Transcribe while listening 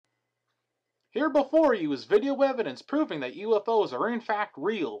Here before you is video evidence proving that UFOs are in fact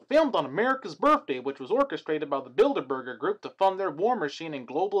real, filmed on America's birthday, which was orchestrated by the Bilderberger Group to fund their war machine and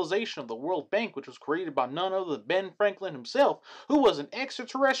globalization of the World Bank, which was created by none other than Ben Franklin himself, who was an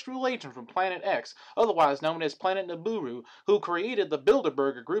extraterrestrial agent from Planet X, otherwise known as Planet N.W.O, who created the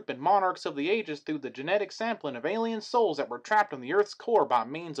Bilderberger Group and Monarchs of the Ages through the genetic sampling of alien souls that were trapped in the Earth's core by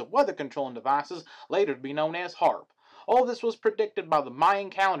means of weather controlling devices, later to be known as HARP. All this was predicted by the Mayan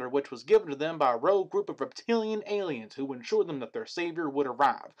calendar, which was given to them by a rogue group of reptilian aliens who ensured them that their savior would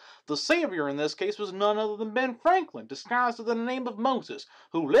arrive. The savior in this case was none other than Ben Franklin, disguised under the name of Moses,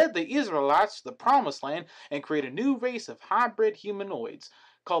 who led the Israelites to the Promised Land and created a new race of hybrid humanoids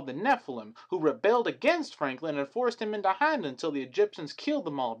called the Nephilim, who rebelled against Franklin and forced him into hiding until the Egyptians killed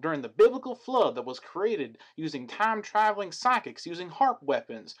them all during the biblical flood that was created using time-traveling psychics using HARP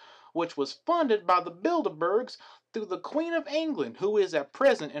weapons, which was funded by the Bilderbergs through the Queen of England, who is at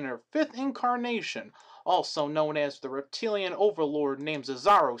present in her fifth incarnation, also known as the reptilian overlord named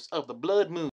Zazaros of the Blood Moon.